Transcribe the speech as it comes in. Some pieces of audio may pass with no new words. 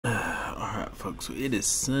folks, so it is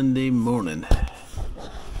Sunday morning.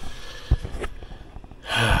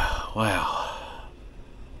 Wow.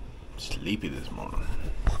 Sleepy this morning.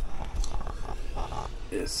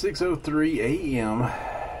 It's 6:03 a.m.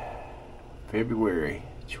 February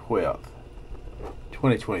 12th,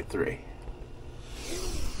 2023.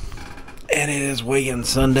 And it is weigh-in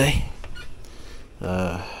Sunday.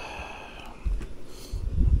 I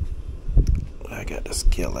got the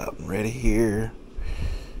scale out and ready here.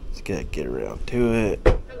 Just gotta get around to it.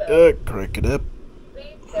 Crank it up.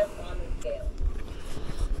 Please step on the scale.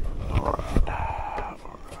 Alright.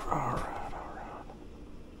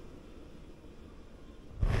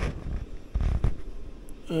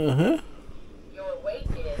 Your weight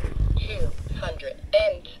is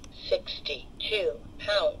 262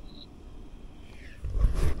 pounds.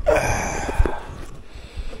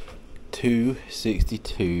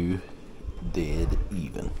 262, dead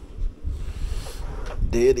even.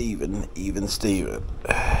 Dead even, even Steven.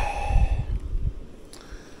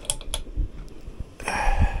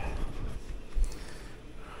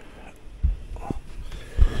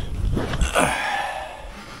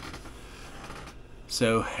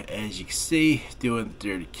 So, as you can see, doing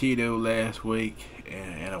dirty keto last week,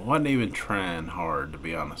 and I wasn't even trying hard, to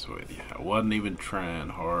be honest with you. I wasn't even trying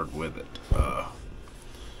hard with it.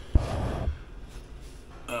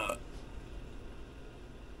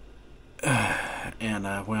 And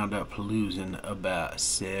I wound up losing about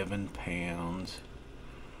 7 pounds.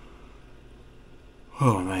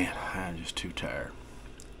 Oh man, I'm just too tired.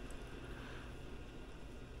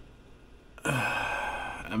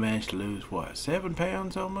 I managed to lose what, 7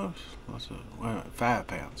 pounds almost? Well, 5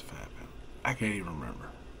 pounds. I can't even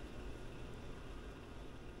remember.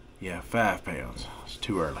 Yeah, 5 pounds. It's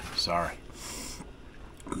too early. Sorry.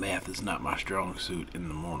 Math is not my strong suit in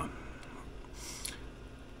the morning.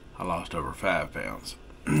 I lost over 5 pounds.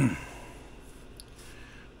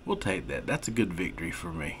 We'll take that. That's a good victory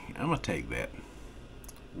for me. I'm gonna take that.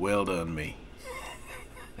 Well done, me.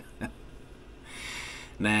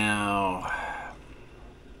 Now,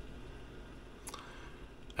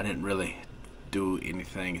 I didn't really do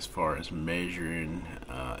anything as far as measuring,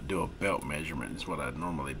 do a belt measurement is what I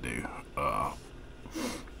normally do, to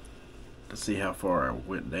see how far I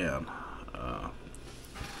went down,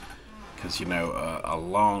 because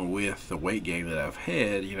along with the weight gain that I've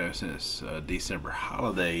had, since December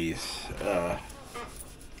holidays,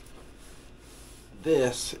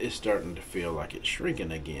 this is starting to feel like it's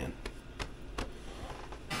shrinking again.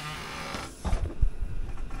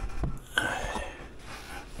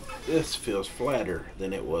 This feels flatter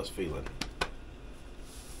than it was feeling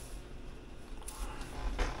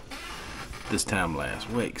this time last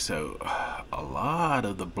week. So a lot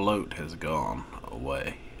of the bloat has gone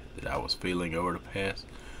away that I was feeling over the past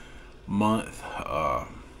month.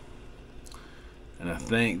 And I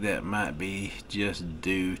think that might be just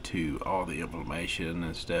due to all the inflammation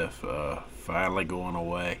and stuff finally going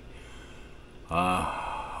away.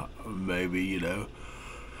 Maybe, the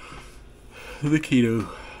ketogenic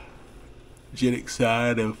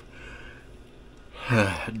side of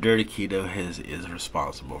dirty keto is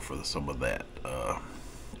responsible for some of that.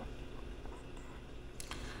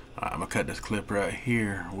 I'm gonna cut this clip right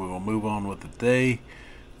here. We will move on with the day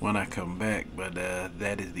when I come back, but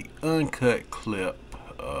that is the uncut clip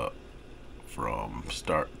from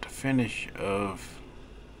start to finish of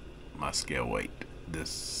my scale weight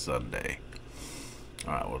this Sunday.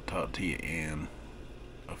 Alright, we'll talk to you in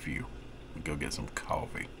a few. Go get some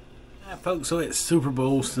coffee. Alright, folks, so it's Super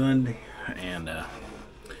Bowl Sunday, and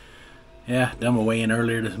done my weigh-in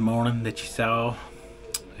earlier this morning that you saw,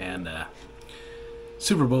 and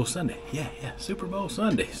Super Bowl Sunday, Super Bowl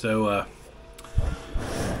Sunday. So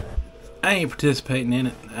I ain't participating in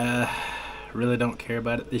it. Really don't care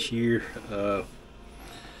about it this year.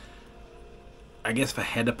 I guess if I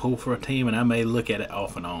had to pull for a team, and I may look at it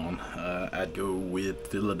off and on, I'd go with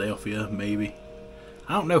Philadelphia, maybe.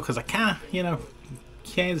 I don't know, because I kind of,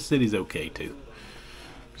 Kansas City's okay too.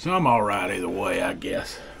 So I'm alright either way, I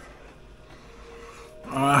guess.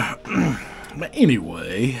 But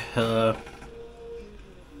anyway, for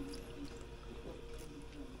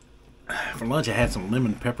lunch I had some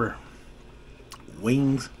lemon pepper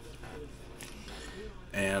wings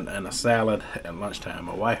and a salad at lunchtime.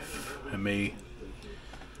 My wife and me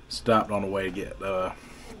stopped on the way to get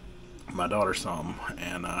my daughter something,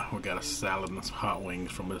 and we got a salad and some hot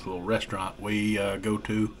wings from this little restaurant we go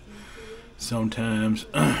to sometimes.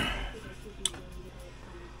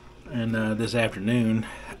 And this afternoon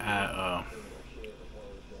I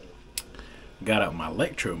got out my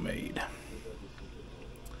Electromaid.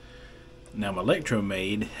 Now my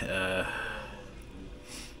Electromaid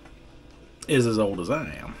is as old as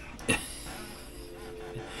I am.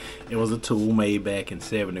 It was a tool made back in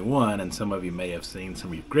 '71, and some of you may have seen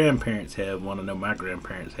some of your grandparents have one. I know my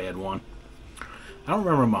grandparents had one. I don't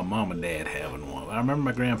remember my mom and dad having one, but I remember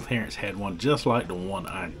my grandparents had one just like the one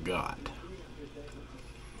I got.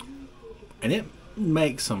 And it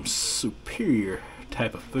makes some superior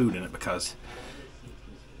type of food in it, because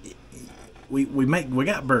we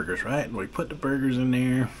got burgers, right? And we put the burgers in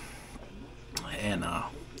there, and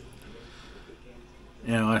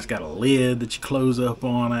it's got a lid that you close up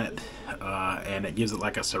on it, and it gives it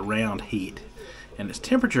like a surround heat, and it's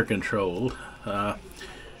temperature controlled.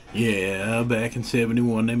 Yeah, back in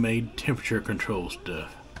 '71 they made temperature control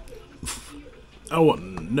stuff. I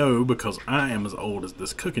wouldn't know, because I am as old as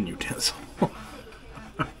this cooking utensil.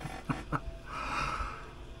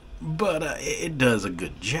 But it does a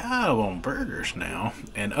good job on burgers now,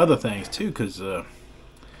 and other things too, because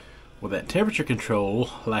with that temperature control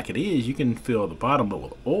like it is, you can fill the bottom up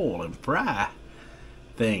with oil and fry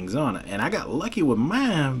things on it. And I got lucky with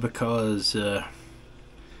mine, because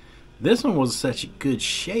this one was such a good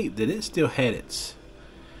shape that it still had its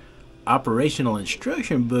operational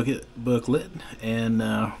instruction booklet, and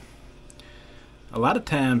a lot of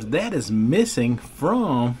times that is missing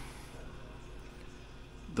from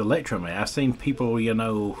the Electromat. I've seen people,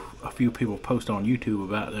 a few people post on YouTube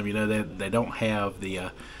about them, they don't have the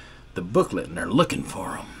booklet, and they're looking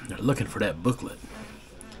for them. They're looking for that booklet.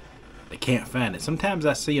 They can't find it. Sometimes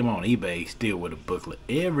I see them on eBay still with a booklet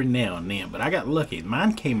every now and then, but I got lucky.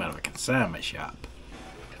 Mine came out of a consignment shop,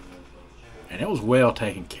 and it was well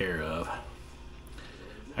taken care of.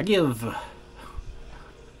 I give them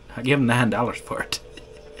 $9 for it.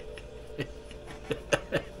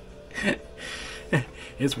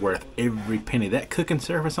 It's worth every penny. That cooking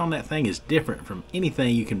surface on that thing is different from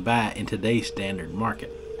anything you can buy in today's standard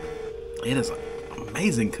market. It is an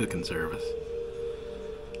amazing cooking surface.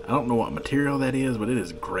 I don't know what material that is, but it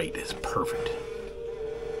is great. It's perfect.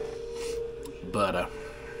 But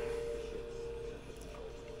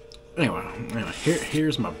anyway,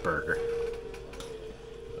 here's my burger.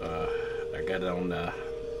 I got it on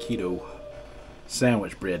keto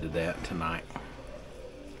sandwich bread to that tonight.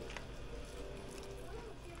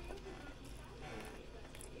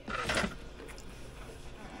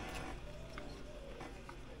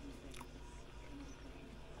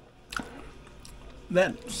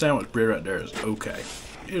 That sandwich bread right there is okay.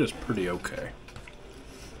 It is pretty okay.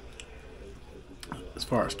 As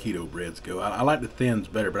far as keto breads go, I like the thins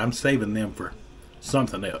better, but I'm saving them for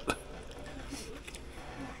something else.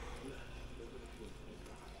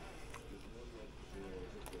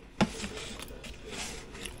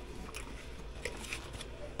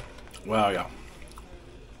 Wow, y'all.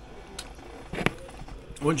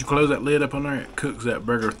 Once you close that lid up on there, it cooks that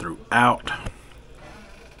burger throughout.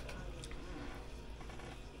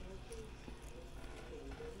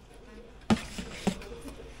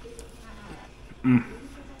 And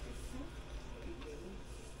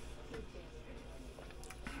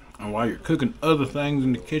while you're cooking other things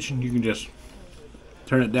in the kitchen, you can just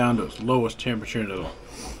turn it down to its lowest temperature, and it'll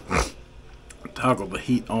toggle the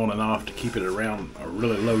heat on and off to keep it around a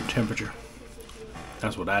really low temperature.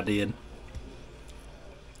 That's what I did.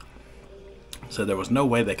 So there was no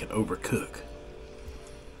way they could overcook.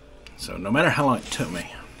 So no matter how long it took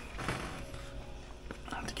me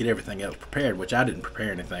to get everything else prepared, which I didn't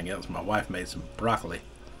prepare anything else. My wife made some broccoli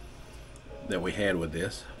that we had with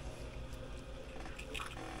this.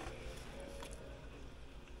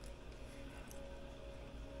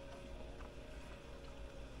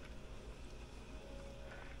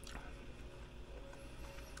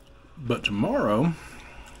 But tomorrow,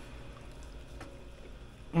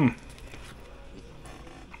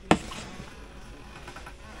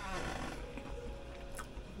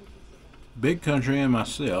 Big Country and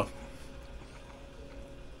myself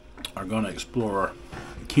are going to explore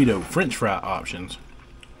keto French fry options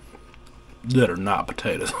that are not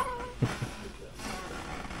potatoes.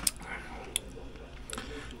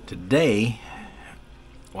 Today,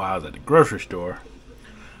 while I was at the grocery store,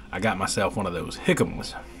 I got myself one of those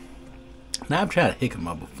jicama's. Now, I've tried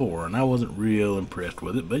jicama before, and I wasn't real impressed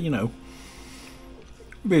with it, but,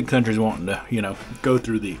 Big Country's wanting to, go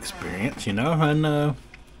through the experience, and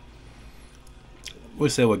we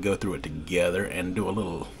said we'd go through it together and do a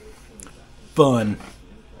little fun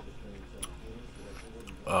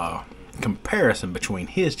comparison between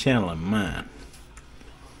his channel and mine.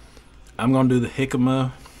 I'm going to do the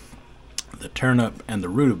jicama, the turnip, and the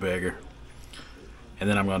rutabaga, and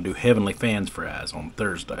then I'm going to do Heavenly Fans fries on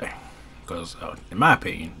Thursday. Because, in my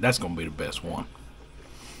opinion, that's going to be the best one.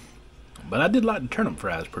 But I did like the turnip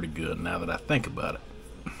fries pretty good now that I think about it.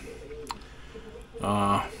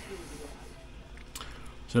 So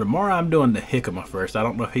tomorrow I'm doing the jicama first. I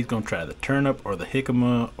don't know if he's going to try the turnip or the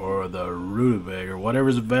jicama or the rutabaga or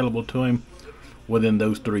whatever's available to him within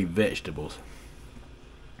those three vegetables.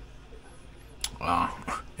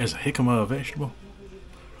 Is a jicama a vegetable?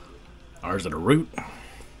 Or is it a root?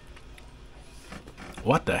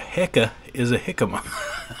 What the heck is a jicama?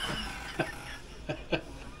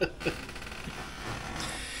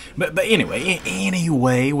 But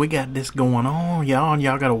anyway, we got this going on, y'all, and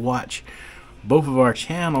y'all got to watch both of our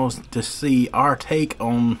channels to see our take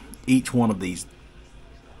on each one of these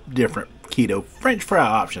different keto French fry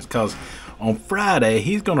options. Because on Friday,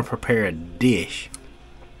 he's going to prepare a dish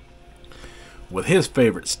with his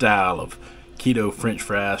favorite style of keto French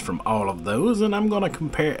fries from all of those, and I'm going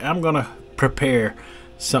to prepare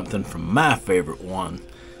something from my favorite one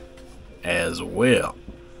as well.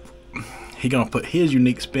 He's going to put his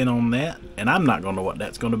unique spin on that, and I'm not going to know what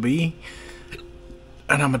that's going to be.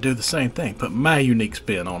 And I'm going to do the same thing. Put my unique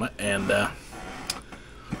spin on it. And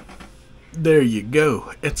there you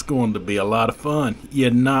go. It's going to be a lot of fun.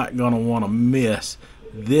 You're not going to want to miss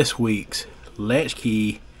this week's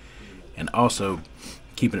Latchkey and also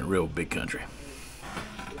Keeping It Real Big Country.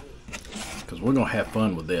 Because we're going to have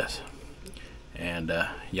fun with this. And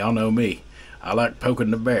y'all know me. I like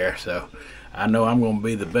poking the bear. So I know I'm going to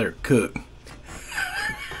be the better cook.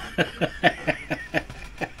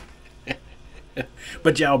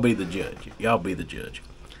 But y'all be the judge. Y'all be the judge.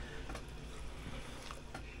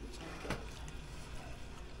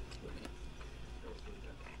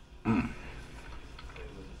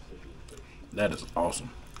 That is awesome.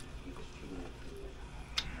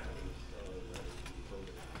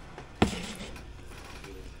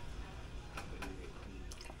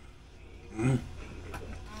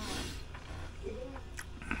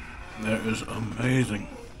 That is amazing.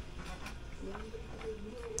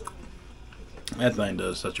 That thing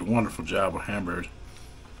does such a wonderful job with hamburgers.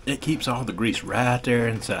 It keeps all the grease right there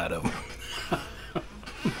inside of them.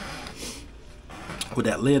 With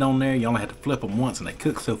that lid on there, you only have to flip them once, and they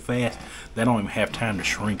cook so fast they don't even have time to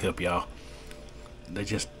shrink up, y'all. They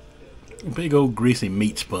just big old greasy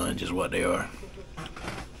meat sponge is what they are.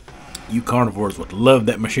 You carnivores would love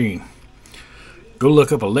that machine. Go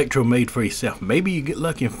look up Electro-Made for yourself. Maybe you get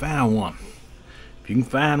lucky and find one. If you can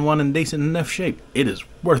find one in decent enough shape, it is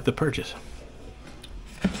worth the purchase.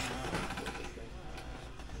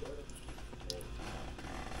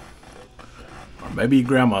 Maybe your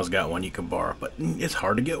grandma's got one you can borrow, but it's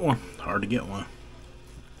hard to get one. Hard to get one.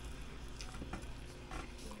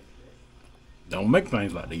 Don't make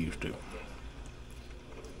things like they used to.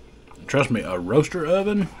 Trust me, a roaster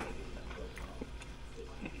oven,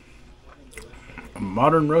 a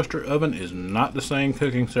modern roaster oven is not the same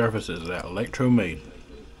cooking surface as that Electro-Made.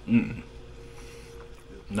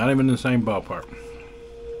 Not even in the same ballpark.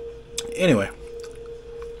 Anyway.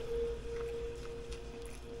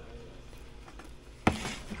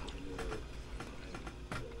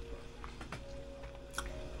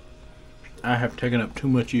 I have taken up too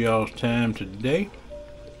much of y'all's time today.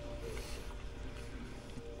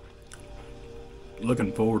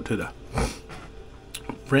 Looking forward to the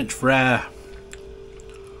French fry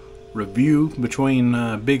review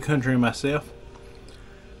between Big Country and myself.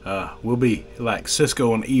 We'll be like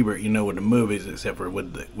Cisco and Ebert, you know, with the movies, except for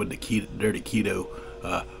with the keto, dirty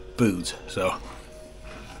keto foods. So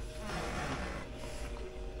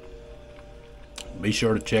be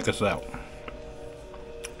sure to check us out.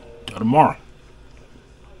 Till tomorrow.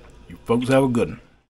 You folks have a good one.